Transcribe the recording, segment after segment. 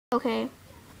Okay.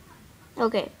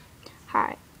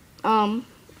 Hi.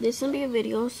 This is gonna be a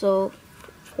video, so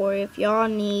for if y'all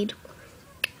need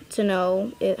to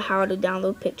know how to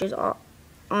download pictures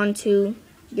onto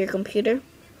your computer.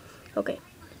 Okay.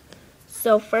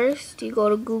 So first you go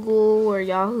to Google or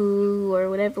Yahoo or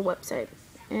whatever website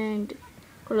and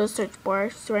go to the search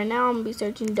bar. So right now I'm gonna be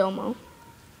searching Domo.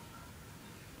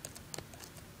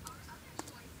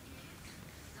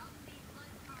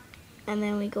 And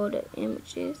then we go to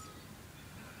images.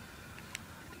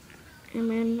 And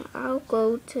then I'll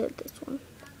go to this one.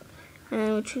 And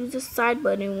we'll choose the side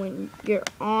button when you're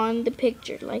on the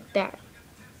picture, like that.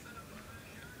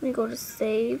 We go to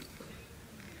save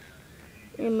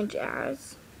image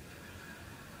as.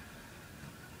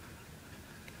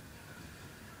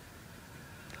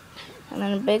 And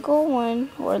then a big old one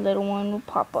or a little one will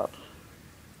pop up.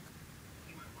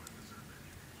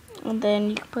 And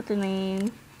then you can put the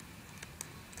name.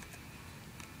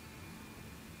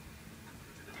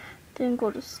 Then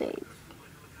go to save.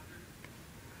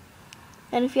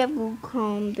 And if you have Google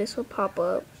Chrome, this will pop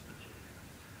up.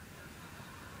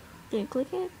 Then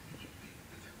click it.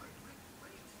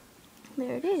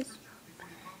 There it is.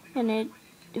 And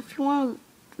if you want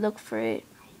to look for it,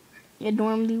 it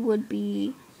normally would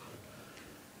be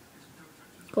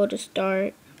go to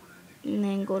start and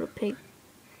then go to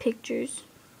pictures.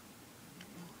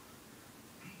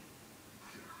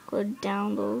 Go to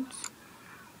downloads.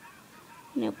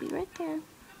 And it'll be right there.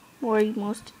 Or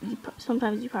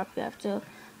sometimes you probably have to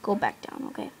go back down.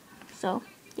 Okay. So,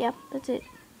 yeah, that's it.